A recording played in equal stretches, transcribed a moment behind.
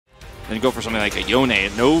Then you go for something like a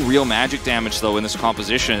Yone. No real magic damage, though, in this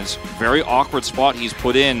composition. It's a very awkward spot he's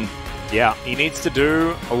put in. Yeah, he needs to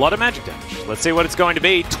do a lot of magic damage. Let's see what it's going to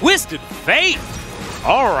be. Twisted Fate!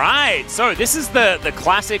 All right, so this is the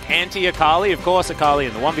classic anti-Akali. Of course, Akali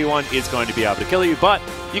in the 1v1 is going to be able to kill you, but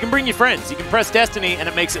you can bring your friends. You can press Destiny, and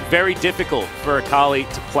it makes it very difficult for Akali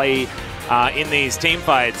to play in these team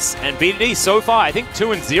fights. And Bdd, so far, I think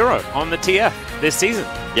 2-0 on the TF this season.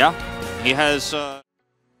 Yeah, he has...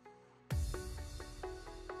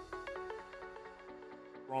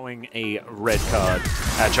 Throwing a red card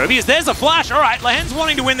at Chovy. There's a flash. All right, Lehen's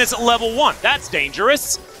wanting to win this at level 1. That's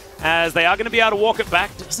dangerous, as they are going to be able to walk it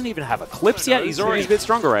back. Doesn't even have Eclipse yet. He's already a bit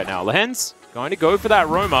stronger right now. Lehen's going to go for that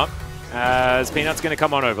roam-up, as Peanut's going to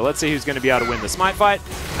come on over. Let's see who's going to be able to win the smite fight,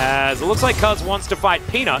 as it looks like Cuzz wants to fight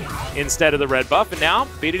Peanut instead of the red buff, and now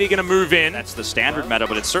Bdd going to move in. That's the standard meta,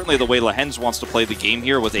 but it's certainly the way Lehen's wants to play the game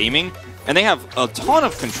here with aiming, and they have a ton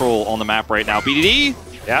of control on the map right now. Bdd?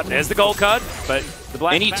 Yeah, there's the gold card, but the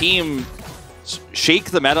black... Any team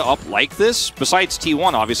shake the meta up like this, besides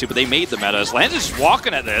T1, obviously, but they made the meta. Lehen's just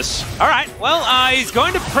walking at this. All right, well, he's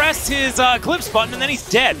going to press his Eclipse button, and then he's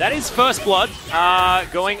dead. That is first blood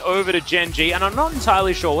going over to Gen G, and I'm not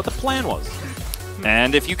entirely sure what the plan was.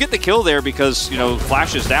 And if you get the kill there because, you know,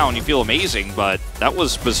 Flash is down, you feel amazing, but that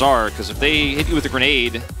was bizarre, because if they hit you with a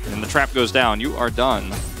grenade and the trap goes down, you are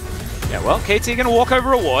done. Yeah, well, KT going to walk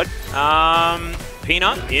over a ward.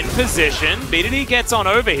 Peanut in position. Bdd gets on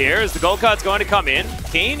over here as the gold card's going to come in.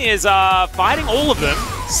 Keen is fighting all of them.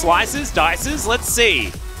 Slices, dices, let's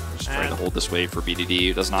see. Just trying to hold this wave for Bdd,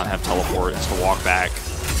 who does not have teleport, has to walk back.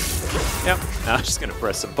 Yep, just going to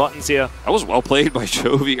press some buttons here. That was well played by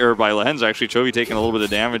Chovy, or by Lehen's actually. Chovy taking a little bit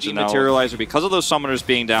of damage. And Materializer, because of those summoners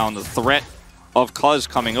being down, the threat of Cuzz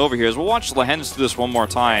coming over here. As we'll watch Lehen's do this one more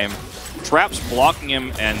time. Trap's blocking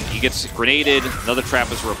him, and he gets grenaded. Another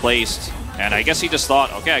trap is replaced. And I guess he just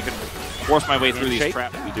thought, okay, I could force my way through these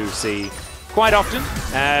traps. We do see quite often,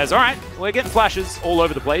 as, all right, we're getting flashes all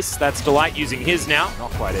over the place. That's Delight using his now.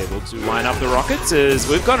 Not quite able to line up the rockets, as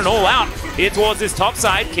we've got an all-out here towards this top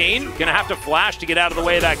side. Keen gonna have to flash to get out of the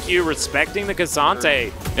way of that Q, respecting the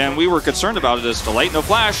Cassante. And we were concerned about it as Delight, no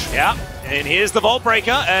flash. Yeah. And here's the Vault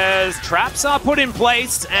Breaker as traps are put in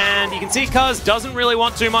place, and you can see Cuzz doesn't really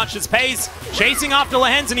want too much as Pays chasing after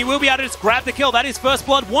Lehen's, and he will be able to just grab the kill. That is first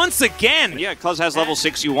blood once again. Yeah, Cuzz has level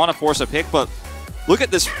 6. You want to force a pick, but look at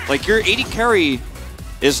this. Like, your 80 carry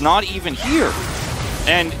is not even here.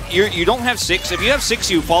 And you don't have 6. If you have 6,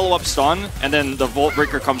 you follow up stun, and then the Vault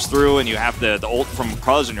Breaker comes through, and you have the ult from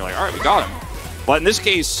Cuzz, and you're like, all right, we got him. But in this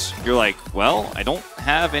case, you're like, well, I don't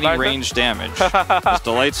have any range damage. This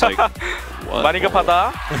Delight's like, what?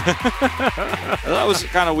 That was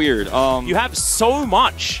kind of weird. You have so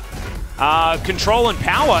much control and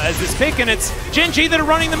power as this pick, and it's Gen G that are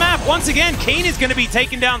running the map. Once again, Keen is going to be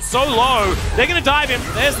taken down so low. They're going to dive him.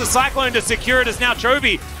 There's the Cyclone to secure it, as now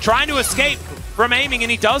Chovy trying to escape from aiming, and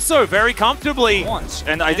he does so very comfortably.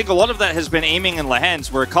 And I think a lot of that has been aiming in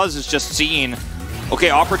Lehen's, where Cuzz is just seeing, okay,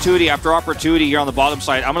 opportunity after opportunity here on the bottom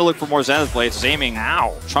side. I'm going to look for more Zenith Blades. His aiming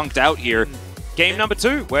chunked out here. Game number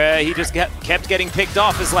 2, where he just kept getting picked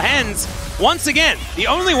off as Lehen's, once again, the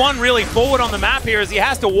only one really forward on the map here, as he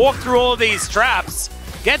has to walk through all of these traps.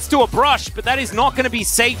 Gets to a brush, but that is not going to be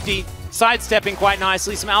safety. Sidestepping quite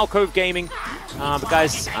nicely, some alcove gaming. But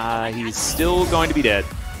guys, he's still going to be dead.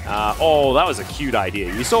 Oh, that was a cute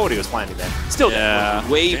idea. You saw what he was planning there. Still dead.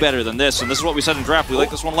 Way better than this, and this is what we said in draft. We like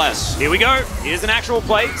this one less. Here we go. Here's an actual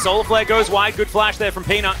play. Solar Flare goes wide. Good flash there from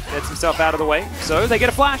Peanut. Gets himself out of the way. So they get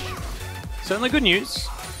a flash. Certainly good news.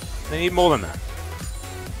 They need more than that.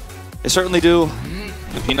 They certainly do.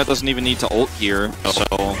 Peanut doesn't even need to ult here, so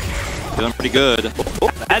feeling pretty good.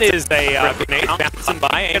 That is a grenade bouncing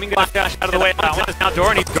by, getting the flash out of the way. That one is now Door,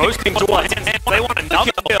 and he's ghosting towards him. They want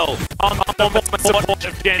another kill on the support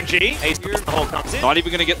of Gen G. Ace the hole comes in. Not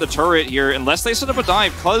even going to get the turret here unless they set up a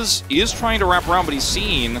dive. Cuzz is trying to wrap around, but he's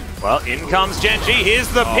seen. Well, in comes Gen G. Here's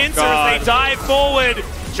the pincer as they dive forward.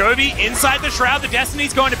 Chovy inside the Shroud. The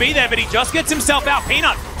Destiny's going to be there, but he just gets himself out.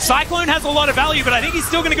 Peanut. Cyclone has a lot of value, but I think he's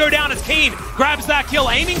still going to go down as Keen grabs that kill.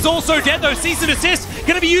 Aiming's also dead, though. Cease and assist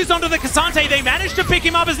going to be used onto the Cassante. They managed to pick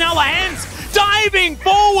him up as now Lehen's diving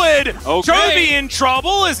forward. Okay. Chovy in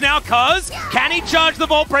trouble is now Cuzz. Can he charge the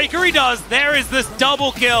Vault Breaker? He does. There is this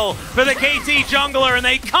double kill for the KT jungler, and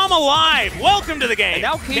they come alive. Welcome to the game. And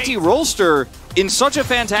now KT Rolster in such a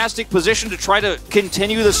fantastic position to try to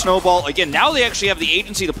continue the snowball. Again, now they actually have the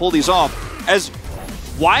agency to pull these off. As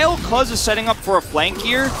while Cuzz is setting up for a flank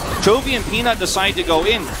here, Chovy and Peanut decide to go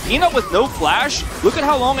in. Peanut with no flash, look at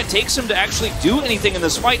how long it takes him to actually do anything in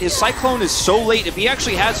this fight. His Cyclone is so late. If he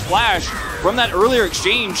actually has flash from that earlier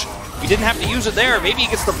exchange, You didn't have to use it there. Maybe he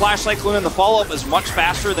gets the Flash Cyclone and the follow-up is much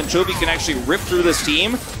faster than Chovy can actually rip through this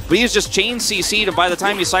team. But he has just chain CC'd, and by the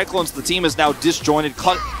time he Cyclones, the team is now disjointed,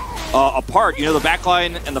 cut apart. You know, the back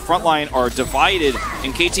line and the front line are divided,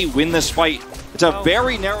 and KT win this fight. It's a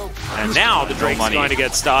very narrow... And now the Drake's going to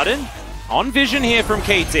get started. On vision here from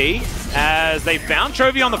KT, as they found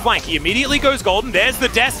Chovy on the flank. He immediately goes golden. There's the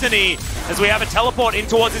Destiny, as we have a teleport in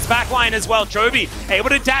towards his backline as well. Chovy able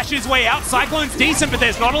to dash his way out. Cyclone's decent, but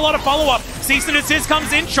there's not a lot of follow-up. Cease and Desist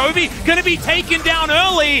comes in. Chovy going to be taken down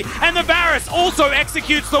early, and the Varus also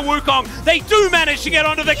executes the Wukong. They do manage to get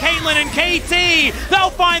onto the Caitlyn, and KT, they'll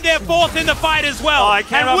find their fourth in the fight as well. I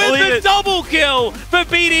cannot believe it. With the double kill for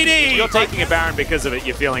BDD. You're taking a Baron because of it.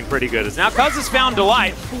 You're feeling pretty good. As now Cuzz has found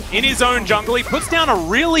Delight in his own jungle. He puts down a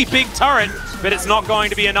really big turret, but it's not going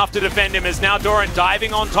to be enough to defend him, as now Doran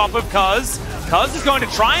diving on top of Cuzz. Cuzz is going to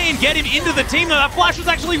try and get him into the team, though that flash was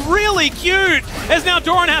actually really cute, as now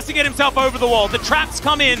Doran has to get himself over the wall. The traps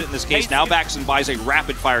come in. In this case, now backs and buys a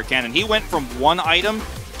rapid fire cannon. He went from one item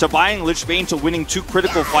to buying Lich Bane to winning 2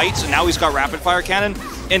 critical fights, and now he's got rapid fire cannon.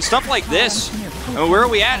 And stuff like this, where are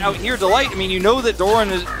we at out here, Delight? I mean, you know that Doran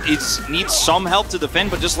needs some help to defend,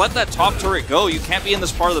 but just let that top turret go. You can't be in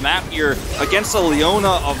this part of the map here against the Leona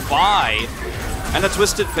of Vi and a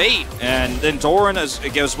Twisted Fate. And then Doran, as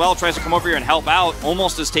well, tries to come over here and help out,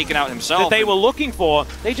 almost is taken out himself. That they were looking for,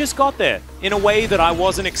 they just got there in a way that I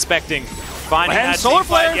wasn't expecting. Finding that Solar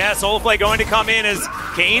Flare. Yeah, Solar Flare going to come in, as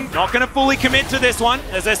Keen not going to fully commit to this one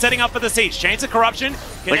as they're setting up for the siege. Chains of Corruption.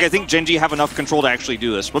 Like, I think Genji have enough control to actually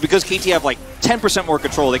do this, but because KT have like 10% more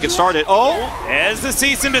control, they can start it. Oh! There's the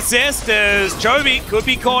cease and desist, as Chovy could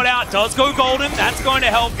be caught out, does go golden. That's going to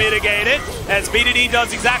help mitigate it, as BDD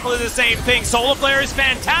does exactly the same thing. Solar Flare is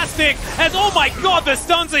fantastic, as oh my god, the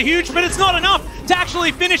stuns are huge, but it's not enough to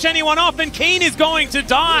actually finish anyone off, and Keen is going to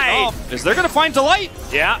die. Is they're going to find Delight?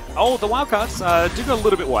 Yeah. Oh, the wildcards do go a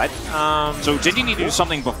little bit wide. So Genji need to do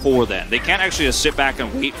something before then. They can't actually just sit back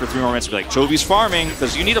and wait for 3 more minutes to be like, Chovy's farming,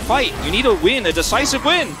 because you need a fight. You need a win, a decisive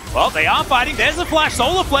win. Well, they are fighting. There's a flash.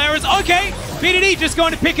 Solar Flare is okay. BDD just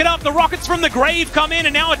going to pick it up. The rockets from the grave come in,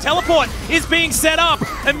 and now a teleport is being set up.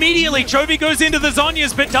 Immediately, Chovy goes into the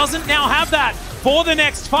Zhonya's, but doesn't now have that for the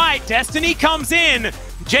next fight. Destiny comes in.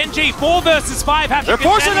 Genji, 4 versus 5, have to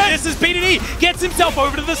contend this as BDD gets himself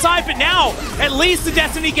over to the side, but now at least the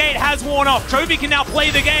Destiny Gate has worn off. Chovy can now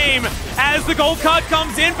play the game as the gold card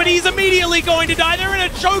comes in, but he's immediately going to die. They're in a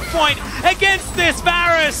choke point against this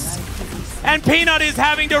Varus. And Peanut is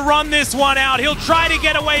having to run this one out. He'll try to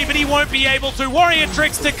get away, but he won't be able to. Warrior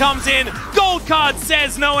Trickster comes in. Gold card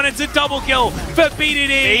says no, and it's a double kill for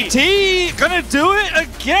BDD. AT gonna do it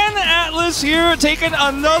again. Atlas here taking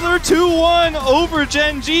another 2-1 over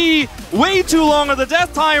Genji. Way too long are the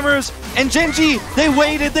death timers. And Genji, they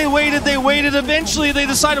waited. Eventually, they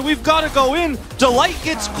decided we've got to go in. Delight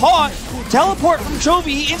gets caught. Teleport from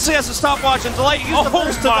Chovy. He instantly has to stopwatch, and Delight, he's the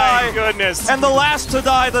first to die. Oh my goodness. And the last to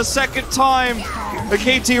die the second time. The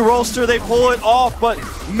KT roster, they pull it off, but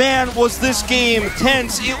man, was this game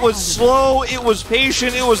tense. It was slow, it was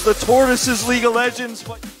patient, it was the Tortoises League of Legends.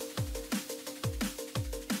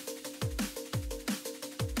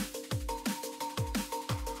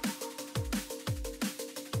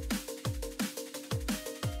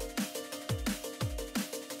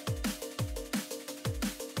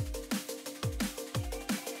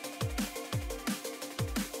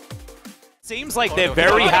 Seems like they're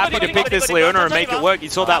very happy to pick this Leona and make it work. You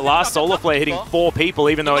saw that last Solar Flare hitting 4 people,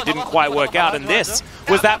 even though it didn't quite work out. And this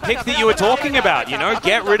was that pick that you were talking about, you know,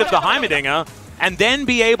 get rid of the Heimerdinger and then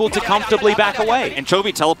be able to comfortably back away. And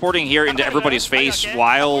Chovy teleporting here into everybody's face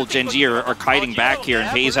while Genji are kiting back here, and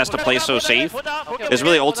FaZe has to play so safe is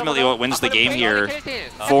really ultimately what wins the game here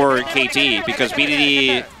for KT, because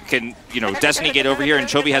BDD can, you know, Destiny get over here, and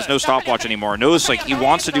Chovy has no stopwatch anymore. Knows, like, he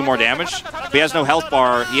wants to do more damage, but he has no health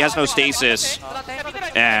bar, he has no stasis.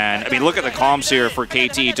 And, I mean, look at the comms here for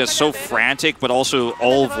KT, just so frantic, but also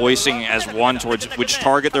all voicing as one towards which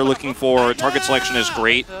target they're looking for. Target selection is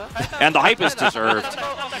great, and the hype is deserved.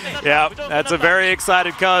 Yeah, that's a very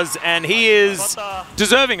excited Cuzz, and he is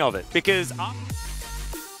deserving of it, because...